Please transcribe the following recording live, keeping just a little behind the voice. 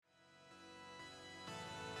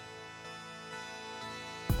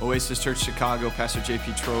Oasis Church Chicago, Pastor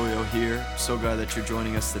JP Trolio here. So glad that you're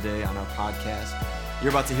joining us today on our podcast. You're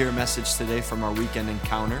about to hear a message today from our weekend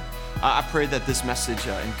encounter. I pray that this message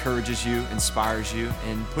encourages you, inspires you,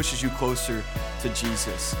 and pushes you closer to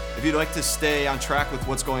Jesus. If you'd like to stay on track with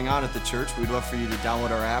what's going on at the church, we'd love for you to download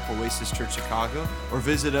our app, Oasis Church Chicago, or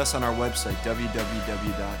visit us on our website,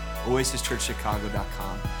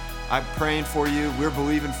 www.oasischurchchicago.com. I'm praying for you, we're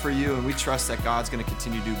believing for you, and we trust that God's going to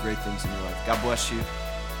continue to do great things in your life. God bless you.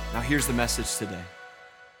 Now here's the message today.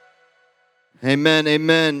 Amen,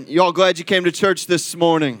 amen. You all glad you came to church this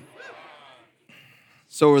morning?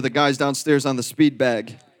 So are the guys downstairs on the speed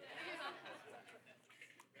bag.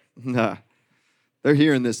 Nah, they're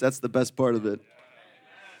hearing this. That's the best part of it.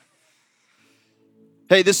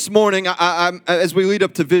 Hey, this morning, as we lead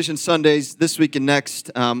up to Vision Sundays this week and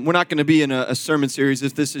next, we're not going to be in a sermon series.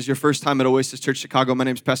 If this is your first time at Oasis Church Chicago, my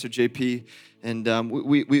name is Pastor JP, and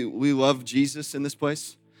we love Jesus in this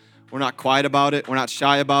place. We're not quiet about it. We're not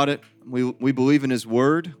shy about it. We believe in His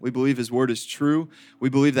Word. We believe His Word is true. We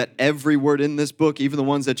believe that every word in this book, even the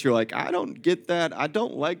ones that you're like, I don't get that, I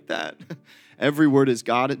don't like that, every word is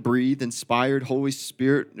God-breathed, inspired, Holy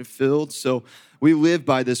Spirit-filled. So we live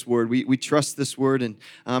by this word. We trust this word.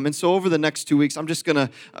 And so over the next 2 weeks, I'm just going to,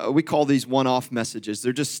 we call these one-off messages.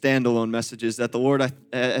 They're just standalone messages that the Lord,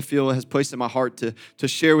 I feel, has placed in my heart to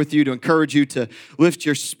share with you, to encourage you, to lift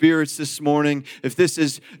your spirits this morning. If this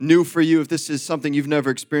is new for you, if this is something you've never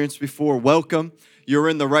experienced before, welcome. You're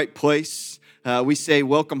in the right place. We say,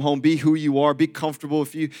 welcome home, be who you are, be comfortable.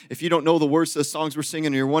 If you don't know the words to the songs we're singing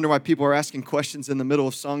and you're wondering why people are asking questions in the middle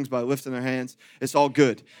of songs by lifting their hands, it's all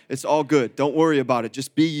good. It's all good. Don't worry about it.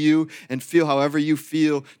 Just be you and feel however you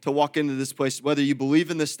feel to walk into this place. Whether you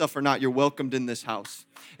believe in this stuff or not, you're welcomed in this house.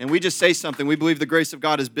 And we just say something. We believe the grace of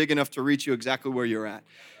God is big enough to reach you exactly where you're at.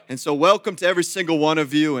 And so welcome to every single one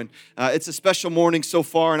of you. And it's a special morning so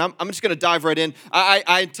far. And I'm just going to dive right in.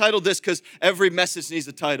 I entitled this because every message needs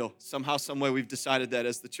a title. Somehow, some way, we've decided that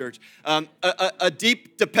as the church. A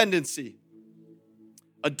deep dependency.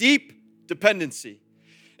 A deep dependency.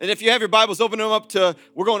 And if you have your Bibles, open them up to,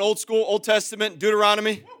 we're going old school, Old Testament,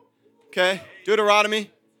 Deuteronomy. Okay, Deuteronomy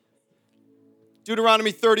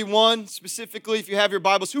 31, specifically, if you have your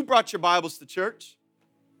Bibles. Who brought your Bibles to church?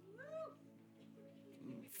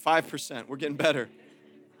 5%. We're getting better.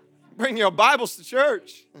 Bring your Bibles to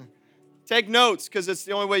church. Take notes, because it's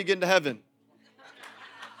the only way you get into heaven.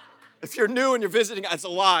 If you're new and you're visiting, it's a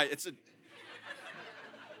lie. It's a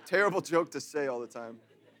terrible joke to say all the time.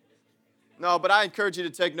 No, but I encourage you to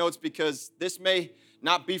take notes, because this may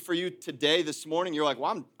not be for you today, this morning. You're like,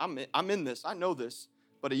 well, I'm in this. I know this.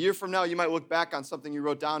 But a year from now, you might look back on something you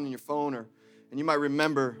wrote down in your phone, and you might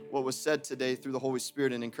remember what was said today through the Holy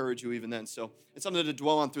Spirit and encourage you even then. So it's something to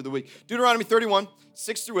dwell on through the week. Deuteronomy 31,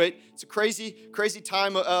 6 through 8. It's a crazy, crazy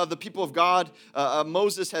time. The people of God,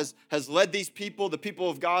 Moses has led these people. The people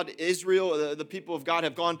of God, Israel, the people of God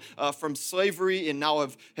have gone from slavery and now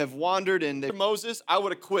have wandered. And Moses, I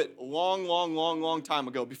would have quit a long time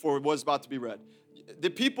ago before it was about to be read. The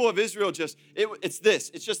people of Israel it's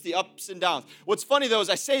this. It's just the ups and downs. What's funny, though, is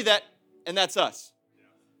I say that, and that's us.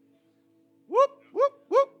 Whoop, whoop,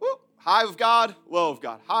 whoop, whoop. High with God, low with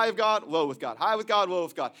God. High with God, low with God. High with God, low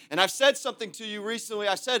with God. And I've said something to you recently.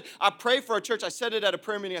 I pray for our church. I said it at a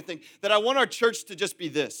prayer meeting, I think, that I want our church to just be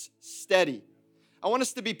this, steady. I want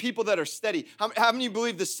us to be people that are steady. How many of you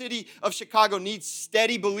believe the city of Chicago needs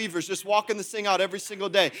steady believers just walking this thing out every single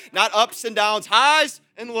day? Not ups and downs, highs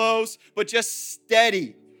and lows, but just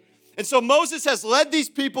steady. And so Moses has led these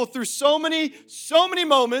people through so many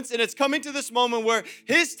moments, and it's coming to this moment where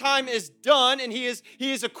his time is done, and he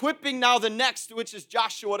is equipping now the next, which is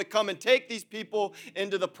Joshua, to come and take these people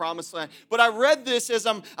into the promised land. But I read this as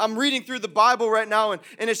I'm reading through the Bible right now, and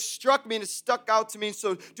it struck me, and it stuck out to me.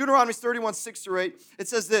 So Deuteronomy 31, 6 through 8, it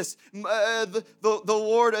says this, the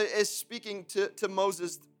Lord is speaking to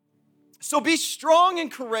Moses. So be strong and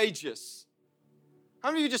courageous. How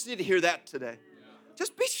many of you just need to hear that today?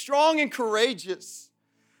 Just be strong and courageous.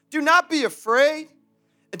 Do not be afraid,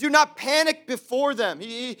 and do not panic before them.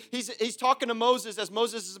 He's talking to Moses as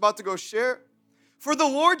Moses is about to go share. For the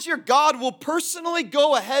Lord your God will personally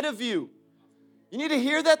go ahead of you. You need to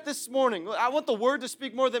hear that this morning. I want the word to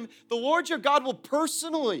speak more than the Lord your God will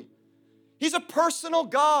personally. He's a personal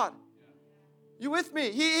God. You with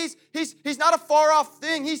me? He's not a far off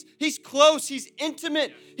thing. He's close. He's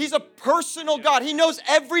intimate. He's a personal God. He knows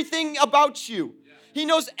everything about you. He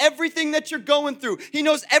knows everything that you're going through. He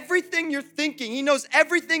knows everything you're thinking. He knows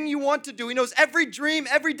everything you want to do. He knows every dream,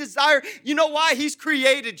 every desire. You know why? He's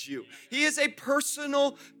created you. He is a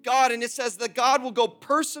personal God, and it says that God will go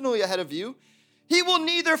personally ahead of you. He will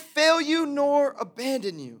neither fail you nor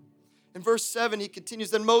abandon you. In verse 7, he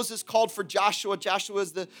continues, then Moses called for Joshua. Joshua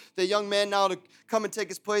is the young man now to come and take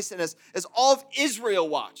his place. And as all of Israel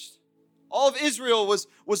watched, all of Israel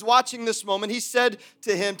was watching this moment, he said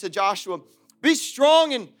to Joshua, be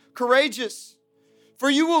strong and courageous, for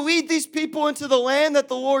you will lead these people into the land that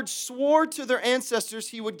the Lord swore to their ancestors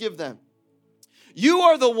he would give them. You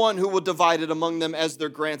are the one who will divide it among them as their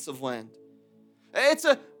grants of land. It's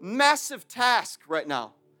a massive task right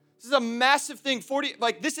now. This is a massive thing.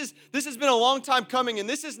 This has been a long time coming, and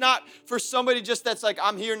this is not for somebody just that's like,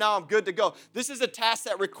 I'm here now, I'm good to go. This is a task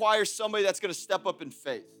that requires somebody that's going to step up in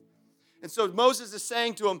faith. And so Moses is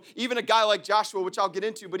saying to him, even a guy like Joshua, which I'll get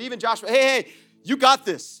into, but even Joshua, hey, you got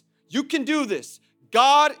this. You can do this.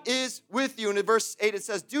 God is with you. And in verse 8 it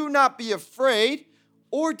says, do not be afraid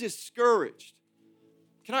or discouraged.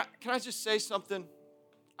 Can I just say something?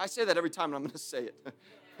 I say that every time, and I'm going to say it.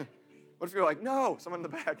 What if you're like, no, someone in the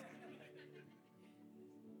back?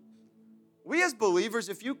 We as believers,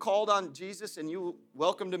 if you called on Jesus and you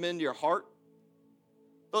welcomed him into your heart,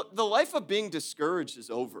 the life of being discouraged is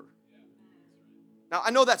over. Now, I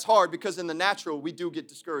know that's hard because in the natural, we do get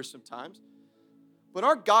discouraged sometimes. But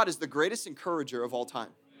our God is the greatest encourager of all time.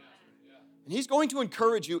 And he's going to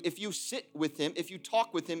encourage you if you sit with him, if you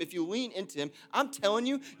talk with him, if you lean into him. I'm telling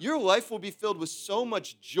you, your life will be filled with so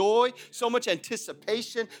much joy, so much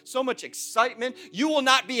anticipation, so much excitement. You will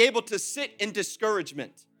not be able to sit in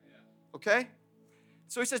discouragement. Okay?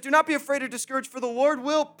 So he says, do not be afraid or discouraged, for the Lord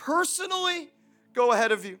will personally go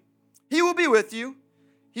ahead of you. He will be with you.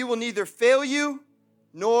 He will neither fail you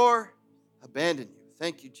nor abandon you.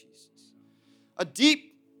 Thank you, Jesus. A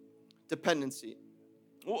deep dependency.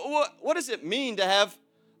 What does it mean to have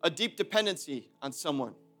a deep dependency on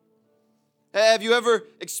someone? Have you ever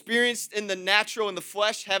experienced in the natural, in the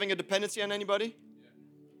flesh, having a dependency on anybody?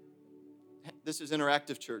 Yeah. This is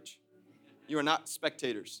interactive church. You are not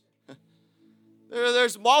spectators.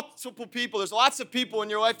 There's multiple people. There's lots of people in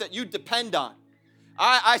your life that you depend on.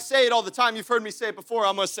 I say it all the time. You've heard me say it before.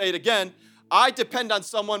 I'm going to say it again. I depend on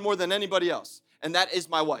someone more than anybody else, and that is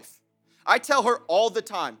my wife. I tell her all the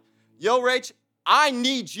time, yo, Rach, I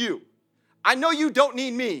need you. I know you don't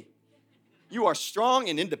need me. You are strong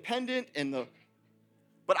and independent,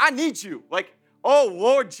 but I need you. Like, oh,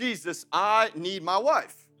 Lord Jesus, I need my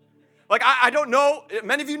wife. Like, I don't know.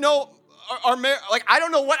 Many of you know are married. Like, I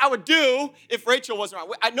don't know what I would do if Rachel wasn't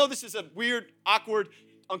around. I know this is a weird, awkward,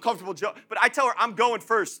 uncomfortable joke, but I tell her I'm going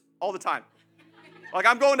first all the time. Like,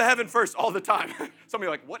 I'm going to heaven first all the time. Some of you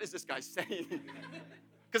are like, what is this guy saying?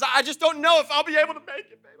 Because I just don't know if I'll be able to make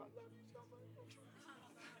it, babe.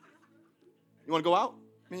 You want to go out,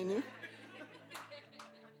 me and you?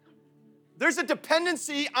 There's a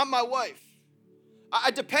dependency on my wife.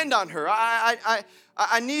 I depend on her.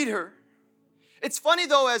 I need her. It's funny,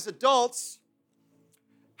 though, as adults,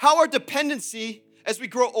 how our dependency, as we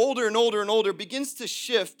grow older and older and older, begins to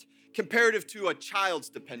shift comparative to a child's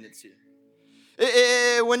dependency.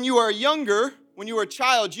 When you are younger, when you were a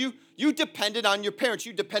child, you depended on your parents.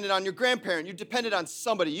 You depended on your grandparent. You depended on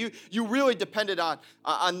somebody. You really depended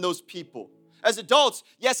on those people. As adults,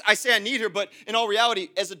 yes, I say I need her, but in all reality,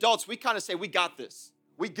 as adults, we kind of say, we got this.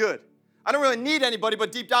 We good. I don't really need anybody,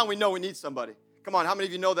 but deep down, we know we need somebody. Come on, how many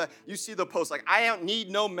of you know that? You see the post, like, I don't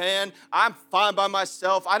need no man. I'm fine by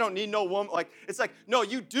myself. I don't need no woman. Like, it's like, no,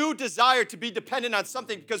 you do desire to be dependent on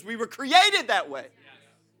something because we were created that way.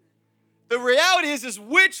 The reality is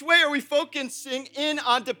which way are we focusing in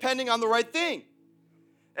on depending on the right thing?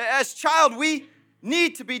 As child, we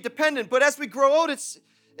need to be dependent, but as we grow old,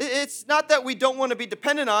 it's not that we don't want to be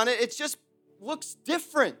dependent on it. It just looks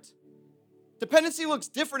different. Dependency looks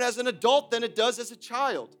different as an adult than it does as a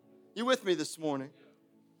child. You with me this morning?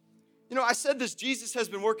 You know, I said this, Jesus has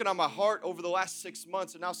been working on my heart over the last 6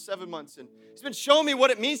 months and now 7 months. And he's been showing me what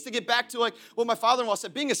it means to get back to like what my father-in-law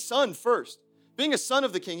said, being a son first. Being a son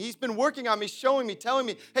of the king. He's been working on me, showing me, telling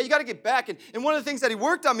me, hey, you got to get back. And one of the things that he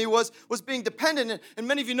worked on me was being dependent. And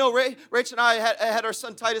many of you know, Rach and I had our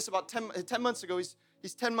son Titus about 10 months ago.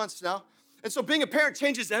 He's 10 months now. And so being a parent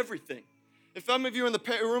changes everything. If some of you are in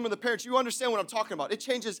the room with the parents, you understand what I'm talking about. It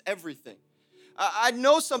changes everything. I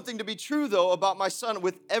know something to be true, though, about my son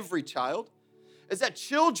with every child, is that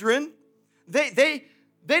children, they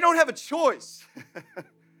don't have a choice.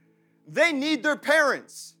 They need their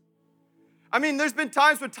parents. I mean, there's been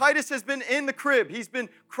times when Titus has been in the crib. He's been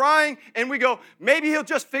crying, and we go, maybe he'll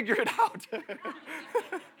just figure it out.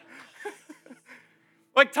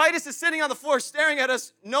 Like Titus is sitting on the floor staring at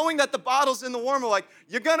us, knowing that the bottle's in the warmer, like,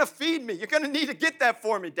 you're going to feed me. You're going to need to get that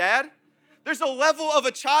for me, Dad. There's a level of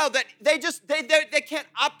a child that they can't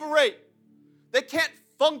operate. They can't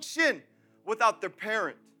function without their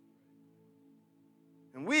parent.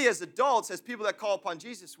 And we as adults, as people that call upon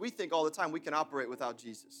Jesus, we think all the time we can operate without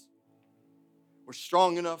Jesus. We're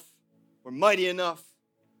strong enough. We're mighty enough.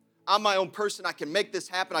 I'm my own person. I can make this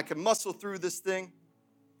happen. I can muscle through this thing.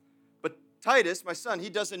 But Titus, my son, he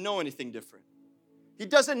doesn't know anything different. He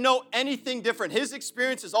doesn't know anything different. His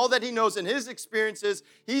experience is all that he knows, and his experience is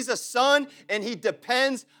he's a son, and he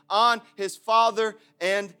depends on his father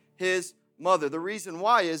and his mother. The reason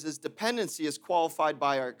why is dependency is qualified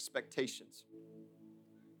by our expectations.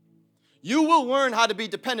 You will learn how to be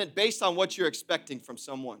dependent based on what you're expecting from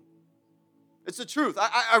someone. It's the truth.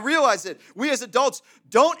 I realize it. We as adults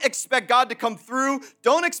don't expect God to come through.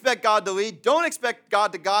 Don't expect God to lead. Don't expect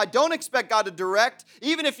God to guide. Don't expect God to direct.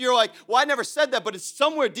 Even if you're like, well, I never said that, but it's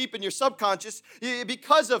somewhere deep in your subconscious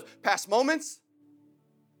because of past moments.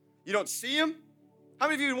 You don't see Him. How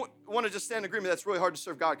many of you want to just stand in agreement that's really hard to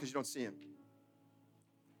serve God because you don't see Him?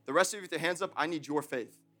 The rest of you with your hands up, I need your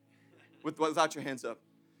faith without your hands up.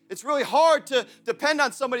 It's really hard to depend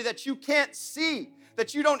on somebody that you can't see,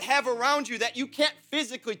 that you don't have around you, that you can't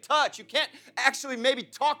physically touch, you can't actually maybe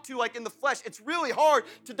talk to like in the flesh. It's really hard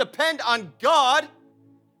to depend on God.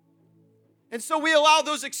 And so we allow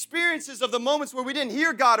those experiences of the moments where we didn't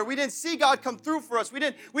hear God or we didn't see God come through for us. We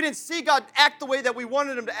didn't see God act the way that we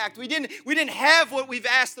wanted Him to act. We didn't have what we've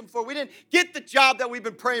asked Him for. We didn't get the job that we've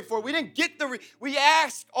been praying for. We didn't get we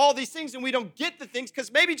ask all these things and we don't get the things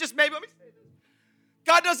because maybe, just maybe, let me say this.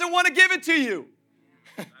 God doesn't want to give it to you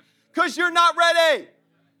because you're not ready.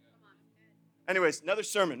 Anyways, another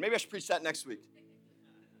sermon. Maybe I should preach that next week.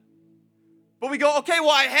 But we go, okay, well,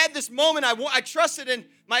 I had this moment. I trusted, and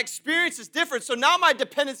my experience is different. So now my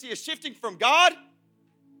dependency is shifting from God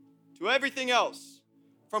to everything else.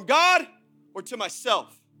 From God or to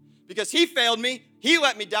myself. Because He failed me. He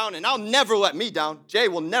let me down, and I'll never let me down. Jay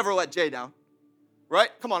will never let Jay down. Right?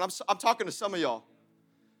 Come on, I'm talking to some of y'all.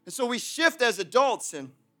 And so we shift as adults,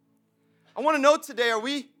 and I want to know today, are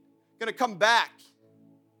we going to come back?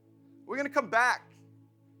 We're going to come back.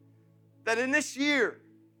 That in this year,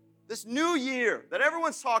 this new year that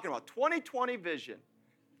everyone's talking about, 2020 vision,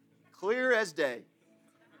 clear as day.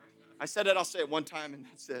 I said it, I'll say it one time, and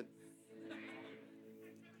that's it.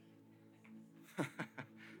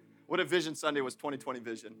 What if Vision Sunday was 2020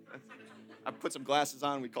 vision? I put some glasses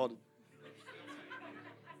on, we called it.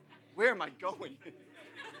 Where am I going?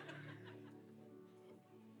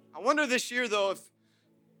 I wonder this year, though, if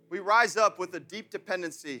we rise up with a deep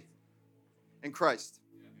dependency in Christ.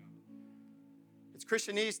 It's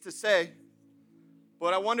Christianese to say,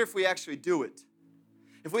 but I wonder if we actually do it.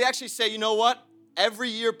 If we actually say, you know what? Every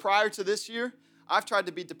year prior to this year, I've tried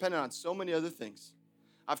to be dependent on so many other things.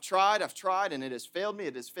 I've tried, and it has failed me,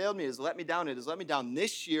 it has let me down.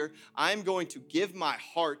 This year, I'm going to give my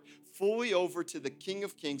heart fully over to the King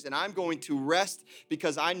of Kings, and I'm going to rest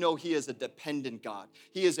because I know He is a dependent God.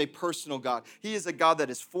 He is a personal God. He is a God that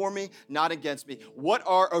is for me, not against me.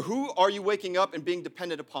 Who are you waking up and being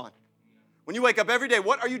dependent upon? When you wake up every day,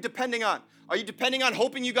 what are you depending on? Are you depending on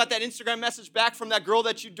hoping you got that Instagram message back from that girl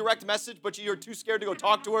that you direct message, but you're too scared to go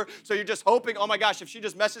talk to her, so you're just hoping, oh my gosh, if she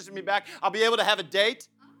just messages me back, I'll be able to have a date?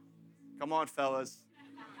 Come on, fellas.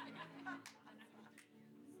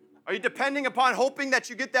 Are you depending upon hoping that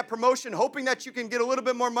you get that promotion, hoping that you can get a little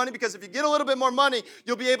bit more money? Because if you get a little bit more money,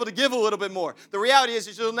 you'll be able to give a little bit more. The reality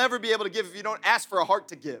is you'll never be able to give if you don't ask for a heart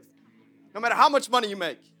to give, no matter how much money you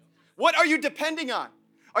make. What are you depending on?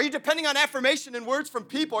 Are you depending on affirmation and words from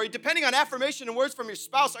people? Are you depending on affirmation and words from your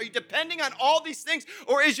spouse? Are you depending on all these things?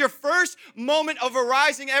 Or is your first moment of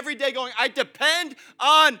arising every day going, I depend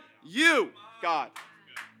on you, God.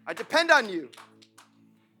 I depend on you.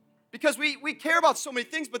 Because we care about so many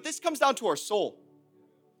things, but this comes down to our soul.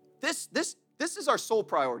 This is our soul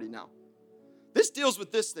priority now. This deals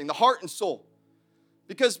with this thing, the heart and soul.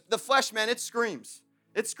 Because the flesh, man, it screams.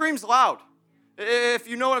 It screams loud. If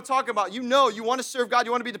you know what I'm talking about, you know you want to serve God,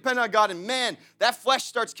 you want to be dependent on God, and man, that flesh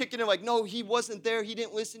starts kicking in like, no, He wasn't there, He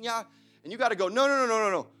didn't listen, yeah. And you got to go,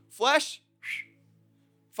 no. Flesh,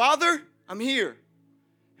 Father, I'm here.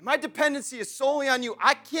 And my dependency is solely on you.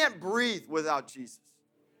 I can't breathe without Jesus.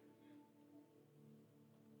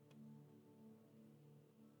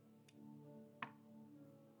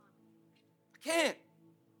 I can't.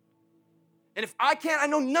 And if I can't, I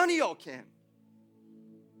know none of y'all can.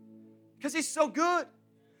 Because He's so good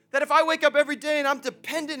that if I wake up every day and I'm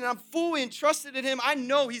dependent and I'm fully entrusted in Him, I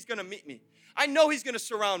know He's going to meet me. I know He's going to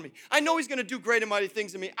surround me. I know He's going to do great and mighty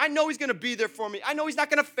things in me. I know He's going to be there for me. I know He's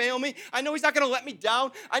not going to fail me. I know He's not going to let me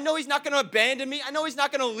down. I know He's not going to abandon me. I know He's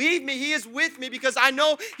not going to leave me. He is with me because I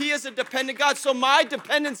know He is a dependent God. So my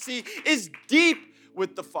dependency is deep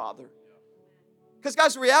with the Father. Because,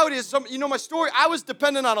 guys, the reality is, my story, I was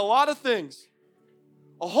dependent on a lot of things.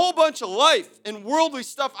 A whole bunch of life and worldly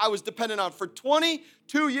stuff I was dependent on for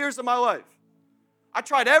 22 years of my life. I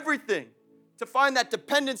tried everything to find that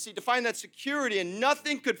dependency, to find that security, and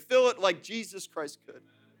nothing could fill it like Jesus Christ could.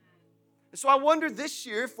 And so I wonder this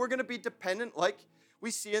year if we're going to be dependent like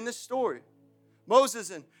we see in this story.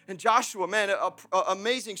 Moses and Joshua, man, an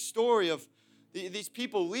amazing story of these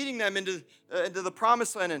people leading them into the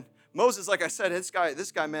promised land. And Moses, like I said, this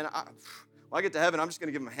guy, man, when I get to heaven, I'm just going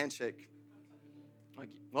to give him a handshake. Like,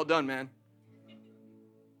 well done, man.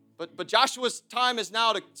 But Joshua's time is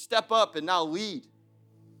now to step up and now lead.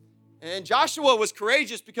 And Joshua was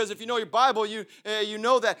courageous because if you know your Bible, you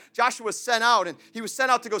know that Joshua was sent out, and he was sent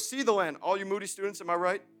out to go see the land. All you Moody students, am I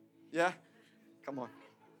right? Yeah? Come on.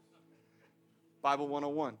 Bible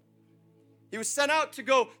 101. He was sent out to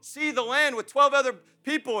go see the land with 12 other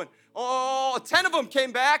people, and 10 of them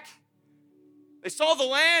came back. They saw the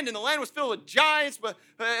land, and the land was filled with giants, but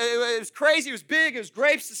it was crazy. It was big. It was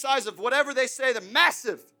grapes the size of whatever they say. They're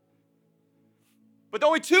massive. But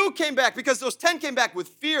only 2 came back because those 10 came back with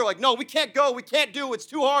fear. Like, no, we can't go. We can't do it. It's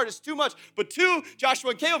too hard. It's too much. But 2,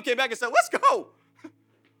 Joshua and Caleb, came back and said, let's go.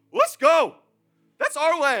 Let's go. That's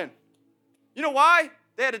our land. You know why?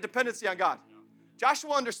 They had a dependency on God.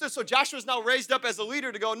 Joshua understood. So Joshua's now raised up as a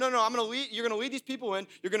leader to go, no, I'm going to lead. You're going to lead these people in.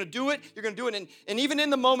 You're going to do it. You're going to do it. And even in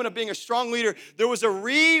the moment of being a strong leader, there was a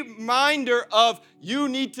reminder of you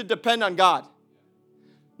need to depend on God.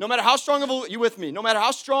 No matter how strong you with me, no matter how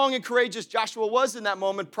strong and courageous Joshua was in that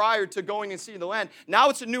moment prior to going and seeing the land, now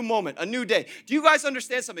it's a new moment, a new day. Do you guys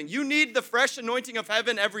understand something? You need the fresh anointing of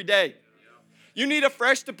heaven every day. You need a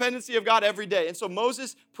fresh dependency of God every day. And so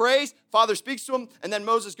Moses prays, Father speaks to him, and then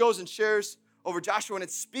Moses goes and shares over Joshua, and it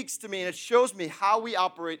speaks to me, and it shows me how we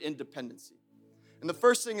operate in dependency. And the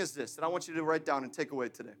first thing is this that I want you to write down and take away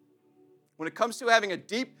today. When it comes to having a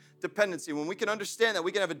deep dependency, when we can understand that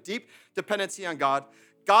we can have a deep dependency on God,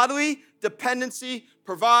 godly dependency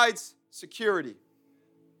provides security.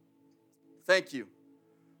 Thank you.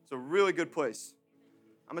 It's a really good place.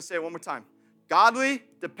 I'm going to say it one more time. Godly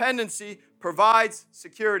dependency provides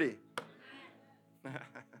security.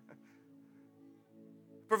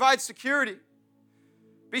 Provides security.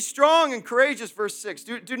 Be strong and courageous, verse 6.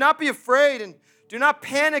 Do not be afraid and do not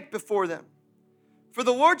panic before them. For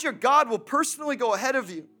the Lord your God will personally go ahead of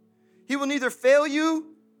you. He will neither fail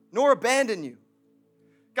you nor abandon you.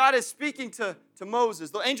 God is speaking to Moses.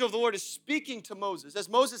 The angel of the Lord is speaking to Moses as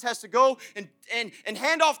Moses has to go and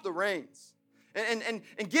hand off the reins and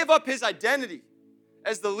give up his identity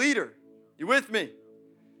as the leader. You with me?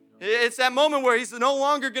 It's that moment where he's no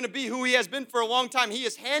longer going to be who he has been for a long time. He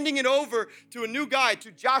is handing it over to a new guy,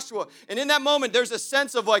 to Joshua. And in that moment, there's a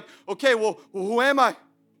sense of like, okay, well who am I?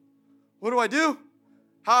 What do I do?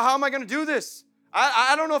 How am I going to do this?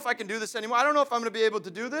 I don't know if I can do this anymore. I don't know if I'm going to be able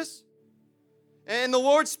to do this. And the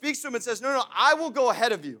Lord speaks to him and says, no, I will go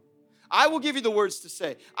ahead of you. I will give you the words to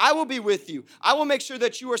say. I will be with you. I will make sure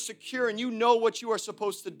that you are secure and you know what you are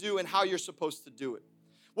supposed to do and how you're supposed to do it.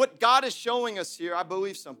 What God is showing us here, I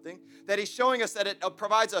believe something, that he's showing us that it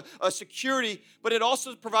provides a security, but it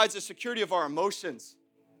also provides a security of our emotions.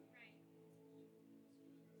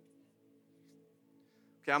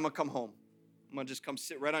 Okay, I'm going to come home. I'm going to just come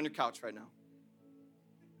sit right on your couch right now.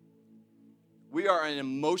 We are an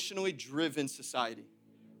emotionally driven society.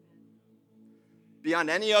 Beyond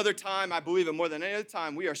any other time, I believe it more than any other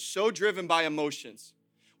time, we are so driven by emotions.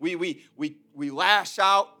 We lash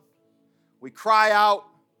out. We cry out.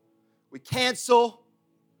 We cancel.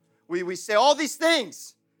 We say all these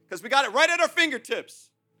things because we got it right at our fingertips.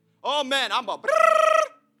 Oh, man, I'm a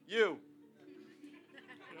you.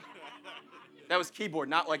 That was keyboard,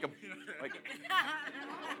 not like a...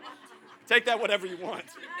 Take that whatever you want.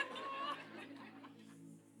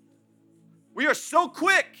 We are so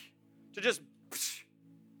quick to just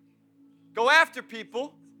go after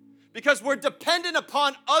people because we're dependent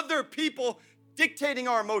upon other people dictating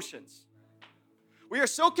our emotions. We are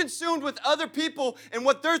so consumed with other people and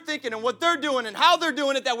what they're thinking and what they're doing and how they're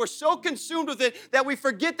doing it that we're so consumed with it that we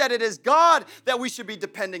forget that it is God that we should be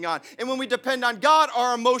depending on. And when we depend on God,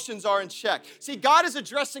 our emotions are in check. See, God is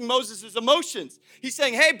addressing Moses' emotions. He's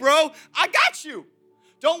saying, hey, bro, I got you.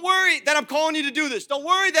 Don't worry that I'm calling you to do this. Don't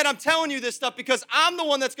worry that I'm telling you this stuff because I'm the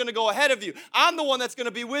one that's going to go ahead of you. I'm the one that's going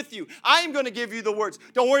to be with you. I am going to give you the words.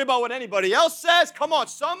 Don't worry about what anybody else says. Come on,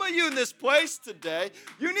 some of you in this place today,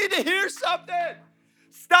 you need to hear something.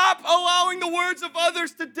 Stop allowing the words of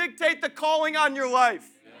others to dictate the calling on your life.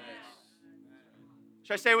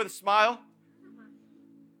 Should I say it with a smile?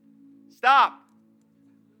 Stop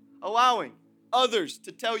allowing others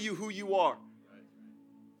to tell you who you are.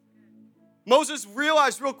 Moses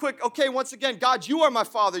realized real quick, okay, once again, God, you are my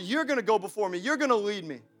father. You're going to go before me. You're going to lead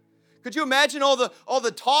me. Could you imagine all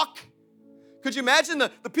the talk? Could you imagine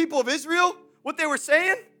the people of Israel, what they were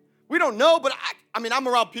saying? We don't know, but I'm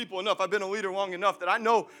around people enough. I've been a leader long enough that I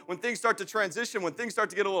know when things start to transition, when things start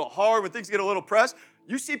to get a little hard, when things get a little pressed,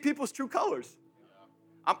 you see people's true colors.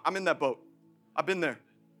 I'm in that boat. I've been there.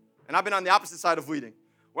 And I've been on the opposite side of leading.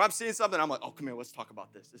 Where I'm seeing something, I'm like, oh, come here, let's talk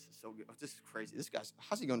about this. This is so good. This is crazy. This guy's,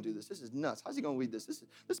 how's he going to do this? This is nuts. How's he going to lead this?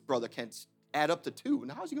 This brother can't add up to 2.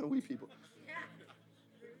 Now how's he going to lead people?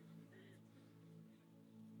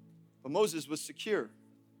 But Moses was secure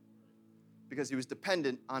because he was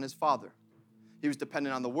dependent on his father. He was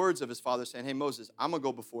dependent on the words of his father saying, hey, Moses, I'm going to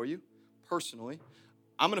go before you personally.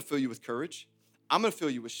 I'm going to fill you with courage. I'm going to fill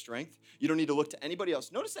you with strength. You don't need to look to anybody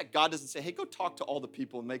else. Notice that God doesn't say, hey, go talk to all the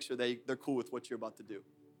people and make sure they're cool with what you're about to do.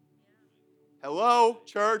 Hello,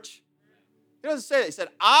 church. He doesn't say that. He said,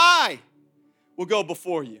 I will go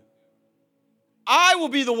before you. I will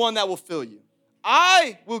be the one that will fill you.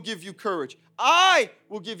 I will give you courage. I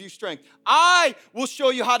will give you strength. I will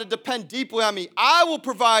show you how to depend deeply on me. I will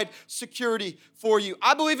provide security for you.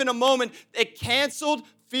 I believe in a moment it canceled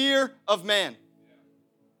fear of man.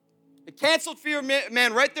 It canceled fear of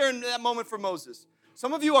man right there in that moment for Moses.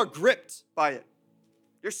 Some of you are gripped by it.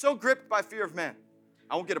 You're so gripped by fear of man.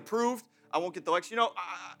 I won't get approved. I won't get the lecture. You know,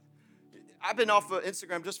 I've been off of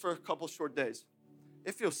Instagram just for a couple short days.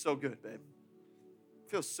 It feels so good, babe. It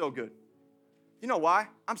feels so good. You know why?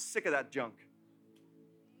 I'm sick of that junk.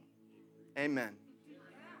 Amen.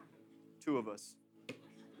 2 of us.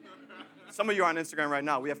 Some of you are on Instagram right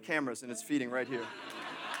now. We have cameras, and it's feeding right here.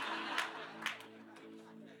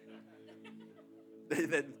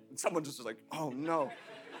 Someone just was like, oh, no.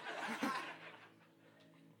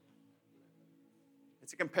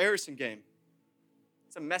 It's a comparison game.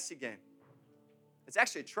 It's a messy game. It's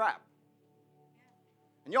actually a trap.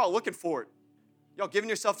 And y'all are looking for it. Y'all giving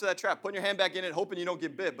yourself to that trap, putting your hand back in it, hoping you don't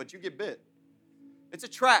get bit, but you get bit. It's a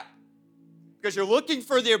trap. Because you're looking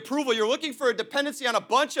for the approval. You're looking for a dependency on a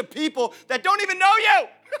bunch of people that don't even know you.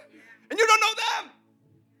 And you don't know them.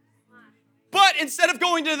 But instead of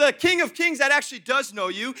going to the King of Kings that actually does know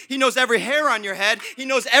you, he knows every hair on your head. He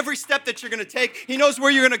knows every step that you're going to take. He knows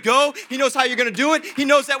where you're going to go. He knows how you're going to do it. He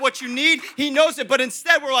knows that what you need. He knows it. But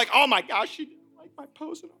instead, we're like, oh my gosh, she didn't like my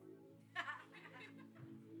pose.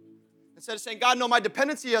 Instead of saying, God, no, my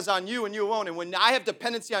dependency is on you and you alone. And when I have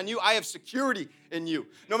dependency on you, I have security in you.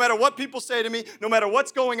 No matter what people say to me, no matter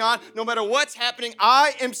what's going on, no matter what's happening,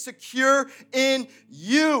 I am secure in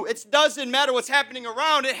you. It doesn't matter what's happening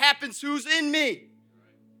around. It happens who's in me.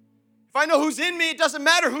 If I know who's in me, it doesn't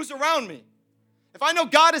matter who's around me. If I know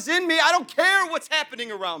God is in me, I don't care what's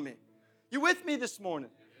happening around me. You with me this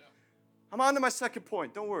morning? I'm on to my second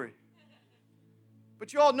point. Don't worry.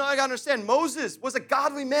 But you all know, I gotta understand, Moses was a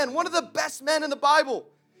godly man, one of the best men in the Bible.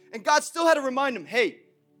 And God still had to remind him, hey,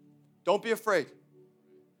 don't be afraid.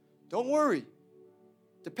 Don't worry.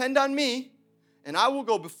 Depend on me, and I will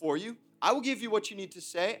go before you. I will give you what you need to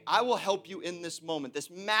say. I will help you in this moment, this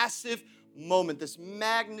massive moment, this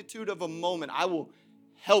magnitude of a moment. I will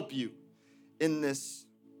help you in this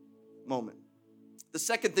moment. The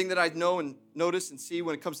second thing that I know and notice and see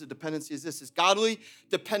when it comes to dependency is this, is godly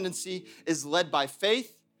dependency is led by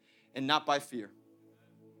faith and not by fear.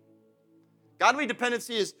 Godly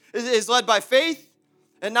dependency is led by faith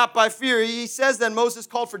and not by fear. He says then Moses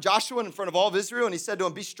called for Joshua in front of all of Israel, and he said to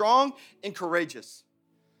him, be strong and courageous.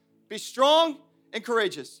 Be strong and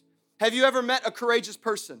courageous. Have you ever met a courageous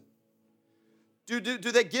person? Do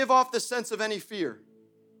they give off the sense of any fear?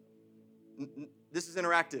 This is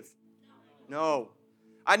interactive. No.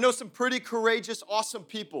 I know some pretty courageous, awesome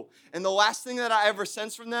people. And the last thing that I ever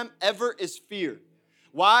sense from them ever is fear.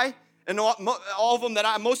 Why? And all of them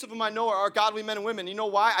most of them I know are godly men and women. You know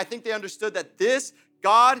why? I think they understood that this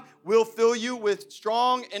God will fill you with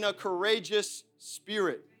strong and a courageous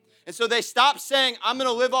spirit. And so they stopped saying, I'm going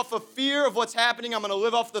to live off of fear of what's happening. I'm going to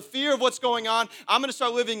live off the fear of what's going on. I'm going to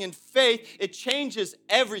start living in faith. It changes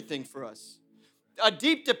everything for us. A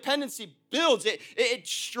deep dependency builds. It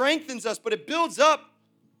strengthens us, but it builds up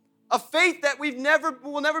a faith that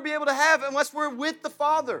we'll never be able to have unless we're with the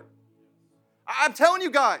Father. I'm telling you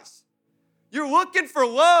guys, you're looking for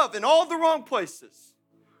love in all the wrong places.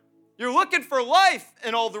 You're looking for life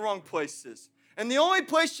in all the wrong places. And the only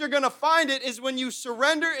place you're going to find it is when you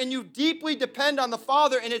surrender and you deeply depend on the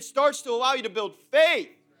Father, and it starts to allow you to build faith.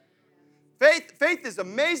 Faith is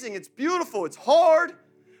amazing. It's beautiful. It's hard.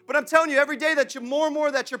 But I'm telling you, every day that you're more and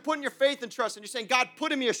more that you're putting your faith and trust, and you're saying, God,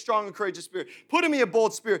 put in me a strong and courageous spirit. Put in me a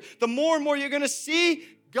bold spirit. The more and more you're going to see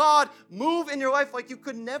God move in your life like you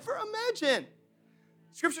could never imagine.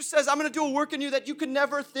 Scripture says, I'm going to do a work in you that you could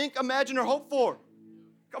never think, imagine, or hope for.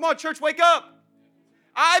 Come on, church, wake up.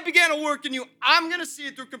 I began a work in you. I'm going to see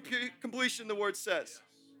it through completion, the word says.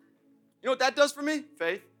 You know what that does for me?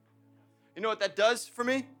 Faith. You know what that does for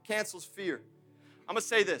me? Cancels fear. I'm going to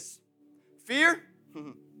say this. Fear,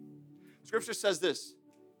 Scripture says this,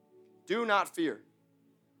 do not fear.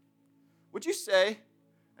 Would you say,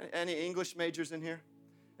 any English majors in here,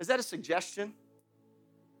 is that a suggestion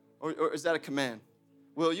or is that a command?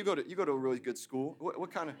 Will, you go to a really good school.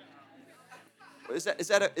 What kind of, is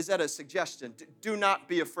that a suggestion? Do not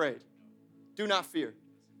be afraid. Do not fear.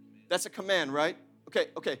 That's a command, right?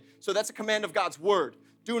 Okay, so that's a command of God's word.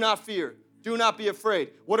 Do not fear. Do not be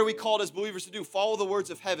afraid. What are we called as believers to do? Follow the words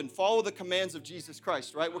of heaven. Follow the commands of Jesus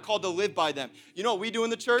Christ, right? We're called to live by them. You know what we do in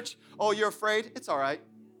the church? Oh, you're afraid? It's all right.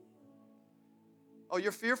 Oh,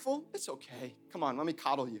 you're fearful? It's okay. Come on, let me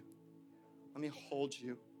coddle you. Let me hold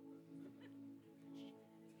you.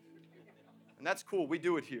 And that's cool. We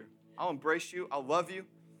do it here. I'll embrace you. I'll love you.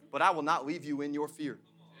 But I will not leave you in your fear.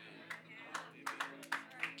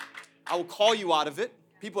 I will call you out of it.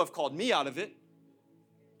 People have called me out of it.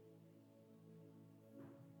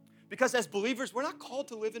 Because as believers, we're not called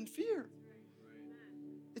to live in fear.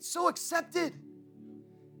 It's so accepted.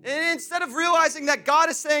 And instead of realizing that God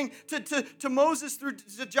is saying to Moses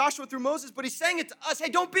to Joshua through Moses, but he's saying it to us, hey,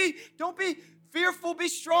 don't be fearful, be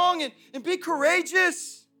strong and be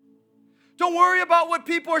courageous. Don't worry about what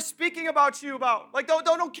people are speaking about you about. Like,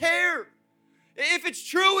 don't care. If it's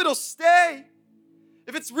true, it'll stay.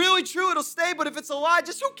 If it's really true, it'll stay. But if it's a lie,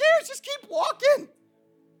 just who cares? Just keep walking.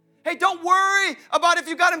 Hey, don't worry about if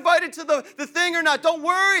you got invited to the thing or not. Don't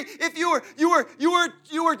worry if you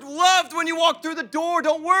were loved when you walked through the door.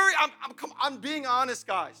 Don't worry. I'm being honest,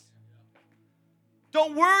 guys.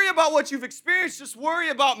 Don't worry about what you've experienced. Just worry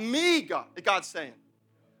about me, God's saying.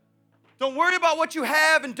 Don't worry about what you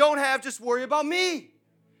have and don't have. Just worry about me.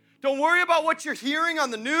 Don't worry about what you're hearing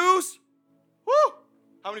on the news. Woo!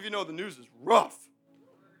 How many of you know the news is rough?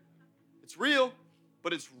 It's real,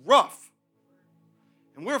 but it's rough.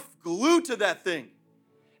 And we're glued to that thing.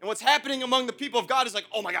 And what's happening among the people of God is like,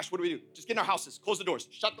 oh my gosh, what do we do? Just get in our houses, close the doors,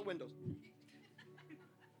 shut the windows.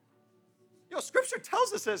 Scripture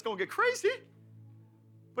tells us that it's going to get crazy.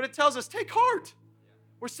 But it tells us, take heart.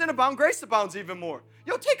 Where sin abounds, grace abounds even more.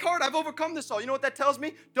 Take heart, I've overcome this all. You know what that tells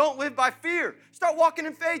me? Don't live by fear. Start walking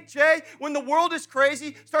in faith, Jay. When the world is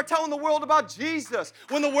crazy, start telling the world about Jesus.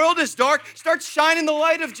 When the world is dark, start shining the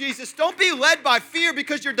light of Jesus. Don't be led by fear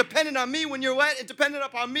because you're dependent on me. When you're led and dependent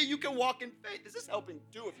upon me, you can walk in faith. Is this helping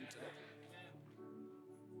two of you today?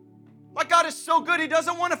 My God is so good. He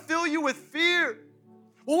doesn't want to fill you with fear.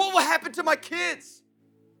 Well, what will happen to my kids?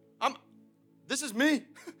 This is me.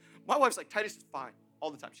 My wife's like, Titus is fine. All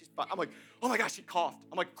the time. She's fine. I'm like, oh my gosh, she coughed.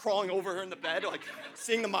 I'm like crawling over her in the bed, like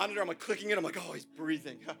seeing the monitor. I'm like clicking it. I'm like, oh, he's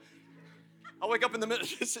breathing. I'll wake up in the middle.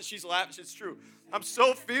 She's laughing. It's true. I'm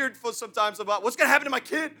so fearful sometimes about what's going to happen to my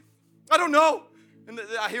kid. I don't know. And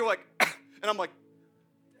I hear like, and I'm like,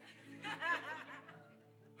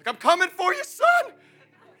 I'm coming for you, son.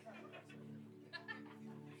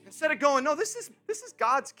 Instead of going, no, this is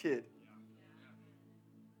God's kid.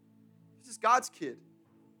 This is God's kid.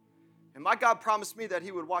 And my God promised me that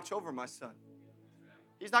he would watch over my son.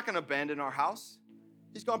 He's not going to abandon our house.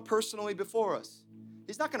 He's gone personally before us.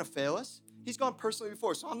 He's not going to fail us. He's gone personally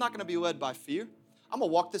before us. So I'm not going to be led by fear. I'm going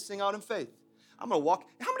to walk this thing out in faith. I'm going to walk.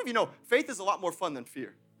 How many of you know faith is a lot more fun than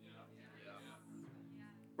fear?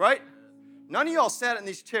 Right? None of y'all sat in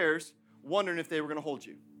these chairs wondering if they were going to hold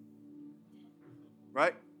you.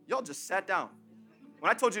 Right? Y'all just sat down.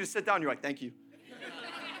 When I told you to sit down, you're like, thank you.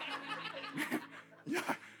 Yeah.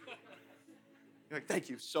 You're like, thank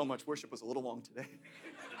you so much. Worship was a little long today.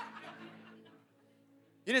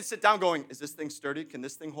 You didn't sit down going, is this thing sturdy? Can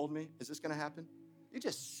this thing hold me? Is this going to happen? You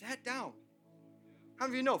just sat down. How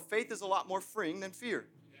many of you know faith is a lot more freeing than fear?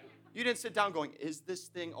 You didn't sit down going, is this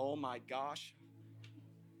thing, oh my gosh.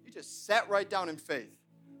 You just sat right down in faith,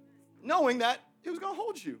 knowing that it was going to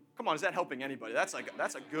hold you. Come on, is that helping anybody? That's a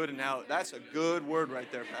good analogy. That's a good word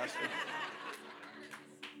right there, Pastor.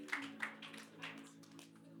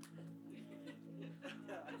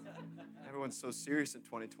 Everyone's so serious in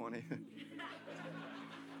 2020.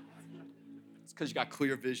 It's because you got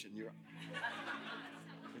clear vision. You're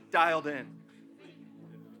dialed in.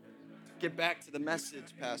 Get back to the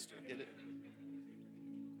message, Pastor. Get it?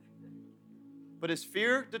 But is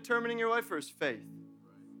fear determining your life or is faith?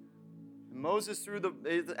 And Moses,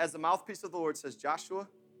 as the mouthpiece of the Lord, says, Joshua,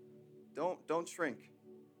 don't shrink.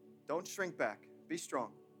 Don't shrink back. Be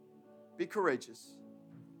strong. Be courageous.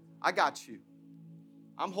 I got you.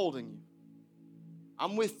 I'm holding you.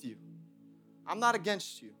 I'm with you. I'm not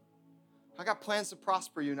against you. I got plans to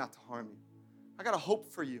prosper you, not to harm you. I got a hope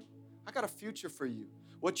for you. I got a future for you.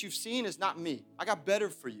 What you've seen is not me. I got better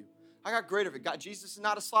for you. I got greater for you. Jesus is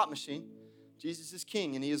not a slot machine. Jesus is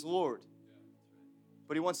king and he is Lord.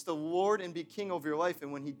 But he wants to Lord and be king over your life.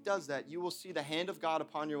 And when he does that, you will see the hand of God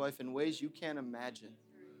upon your life in ways you can't imagine.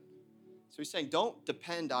 So he's saying, don't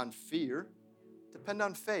depend on fear. Depend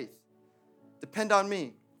on faith. Depend on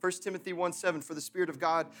me. 1 Timothy 1:7, for the Spirit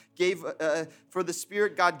God gave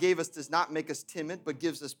us does not make us timid, but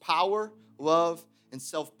gives us power, love, and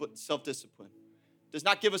self-discipline. Does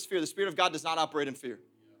not give us fear. The Spirit of God does not operate in fear.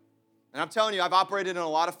 And I'm telling you, I've operated in a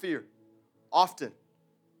lot of fear, often.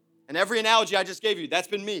 And every analogy I just gave you, that's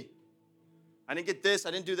been me. I didn't get this,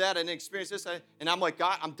 I didn't do that, I didn't experience this, and I'm like,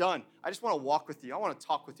 God, I'm done. I just want to walk with you. I want to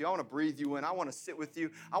talk with you. I want to breathe you in. I want to sit with you.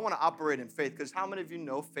 I want to operate in faith, because how many of you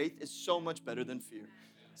know faith is so much better than fear?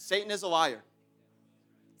 Satan is a liar.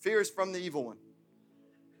 Fear is from the evil one.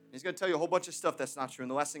 He's going to tell you a whole bunch of stuff that's not true. And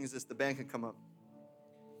the last thing is this, the band can come up.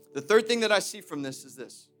 The third thing that I see from this is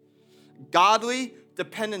this. Godly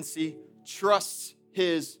dependency trusts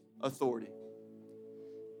his authority.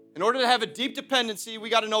 In order to have a deep dependency, we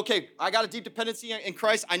got to know, okay, I got a deep dependency in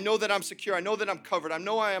Christ. I know that I'm secure. I know that I'm covered. I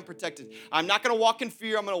know I am protected. I'm not going to walk in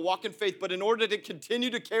fear. I'm going to walk in faith. But in order to continue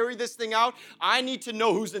to carry this thing out, I need to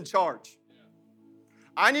know who's in charge.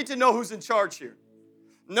 I need to know who's in charge here.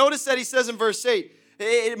 Notice that he says in verse 8,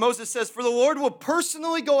 Moses says, for the Lord will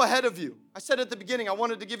personally go ahead of you. I said at the beginning, I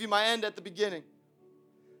wanted to give you my end at the beginning.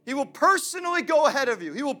 He will personally go ahead of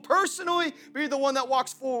you. He will personally be the one that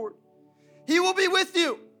walks forward. He will be with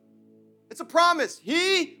you. It's a promise.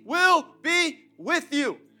 He will be with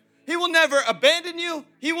you. He will never abandon you.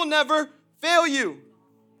 He will never fail you.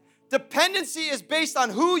 Dependency is based on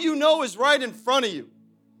who you know is right in front of you.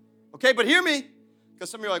 Okay, but hear me. Because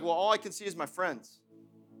some of you are like, well, all I can see is my friends.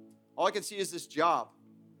 All I can see is this job.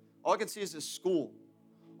 All I can see is this school.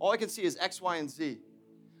 All I can see is X, Y, and Z.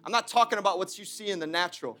 I'm not talking about what you see in the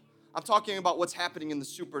natural. I'm talking about what's happening in the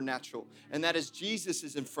supernatural. And that is Jesus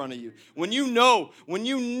is in front of you. When you know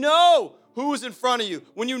who is in front of you,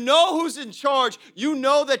 when you know who's in charge, you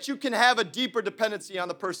know that you can have a deeper dependency on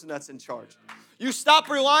the person that's in charge. You stop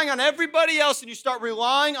relying on everybody else and you start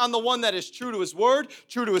relying on the one that is true to his word,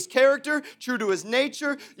 true to his character, true to his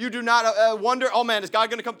nature. You do not wonder, oh man, is God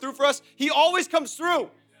going to come through for us? He always comes through.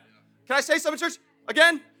 Can I say something, church?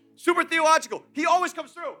 Again, super theological. He always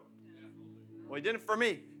comes through. Well, he didn't for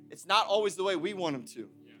me. It's not always the way we want him to.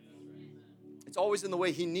 It's always in the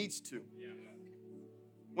way he needs to.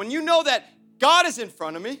 When you know that God is in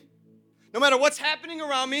front of me, no matter what's happening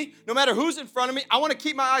around me, no matter who's in front of me, I want to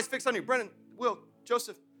keep my eyes fixed on you. Brennan, Will,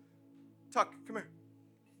 Joseph, Tuck, come here.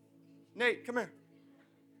 Nate, come here.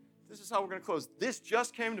 This is how we're going to close. This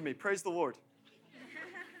just came to me. Praise the Lord.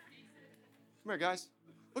 Come here, guys.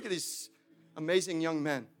 Look at these amazing young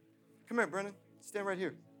men. Come here, Brennan. Stand right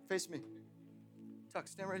here. Face me. Tuck,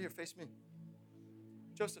 stand right here. Face me.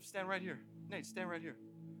 Joseph, stand right here. Nate, stand right here.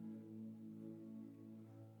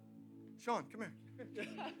 Sean, come here.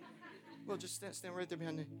 Well, just stand right there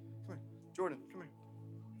behind Nate. Come here. Jordan, come here.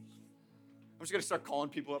 I'm just going to start calling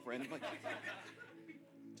people up randomly.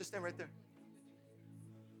 Just stand right there.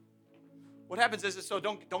 What happens is, so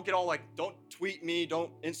don't get all like, don't tweet me,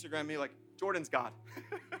 don't Instagram me, like, Jordan's God.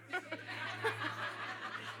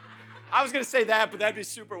 I was going to say that, but that'd be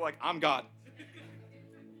super like, I'm God.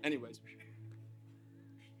 Anyways.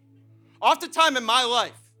 Oftentimes in my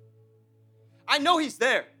life, I know he's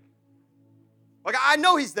there. Like, I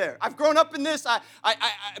know he's there. I've grown up in this. I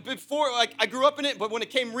grew up in it, but when it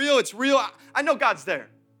came real, it's real. I know God's there,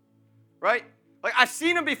 right? Like, I've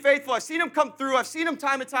seen him be faithful. I've seen him come through. I've seen him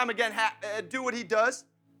time and time again do what he does.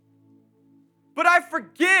 But I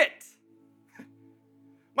forget.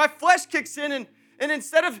 My flesh kicks in, and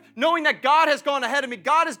instead of knowing that God has gone ahead of me,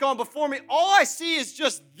 God has gone before me, all I see is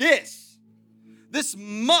just this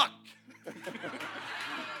muck.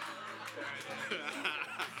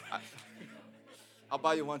 I'll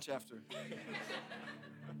buy you lunch after.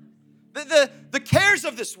 The cares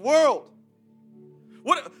of this world.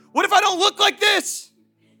 What if I don't look like this?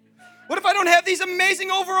 What if I don't have these amazing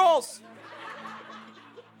overalls?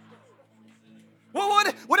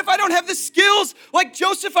 What if I don't have the skills like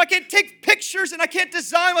Joseph? I can't take pictures and I can't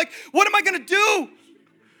design. Like, what am I going to do?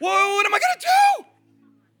 What am I going to do?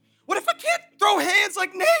 What if I can't throw hands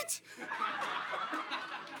like Nate?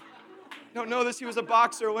 Don't know this. He was a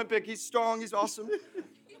boxer, Olympic. He's strong. He's awesome.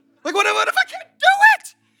 Like, what if I can't do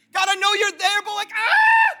it? God, I know you're there, but like,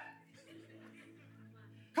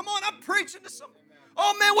 Come on, I'm preaching to some.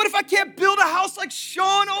 Oh, man, what if I can't build a house like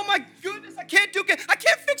Sean? Oh, my goodness, I can't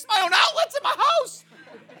fix my own outlets in my house.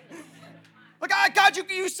 Like, God,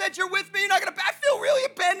 you said you're with me, and I feel really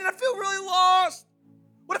abandoned. I feel really lost.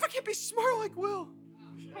 What if I can't be smart like Will?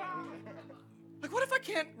 Like, what if I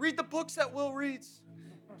can't read the books that Will reads?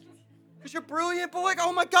 Because you're brilliant, but like,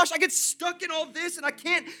 oh my gosh, I get stuck in all this, and I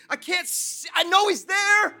can't see. I know he's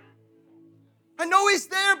there. I know he's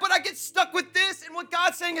there, but I get stuck with this. And what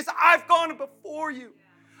God's saying is, I've gone before you.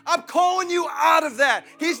 I'm calling you out of that.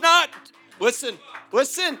 He's not, listen.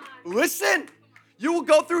 You will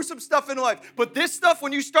go through some stuff in life. But this stuff,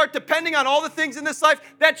 when you start depending on all the things in this life,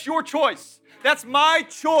 that's your choice. That's my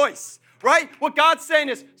choice, right? What God's saying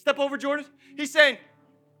is, step over, Jordan. He's saying,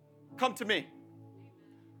 come to me.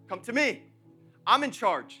 Come to me. I'm in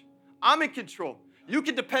charge. I'm in control. You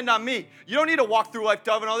can depend on me. You don't need to walk through life,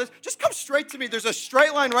 Dove, and all this. Just come straight to me. There's a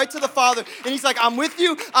straight line right to the Father. And he's like, I'm with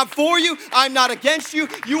you. I'm for you. I'm not against you.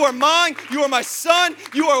 You are mine. You are my son.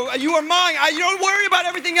 You are mine. You don't worry about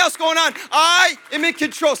everything else going on. I am in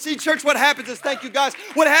control. See, church, what happens is, thank you, guys.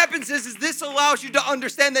 What happens is this allows you to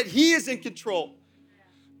understand that he is in control.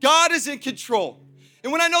 God is in control.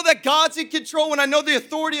 And when I know that God's in control, when I know the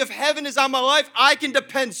authority of heaven is on my life, I can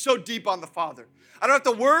depend so deep on the Father. I don't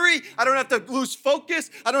have to worry. I don't have to lose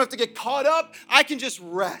focus. I don't have to get caught up. I can just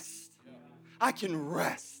rest. I can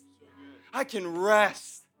rest. I can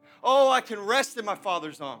rest. Oh, I can rest in my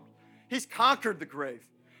Father's arms. He's conquered the grave.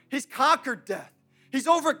 He's conquered death. He's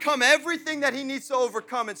overcome everything that he needs to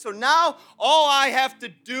overcome. And so now all I have to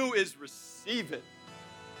do is receive it.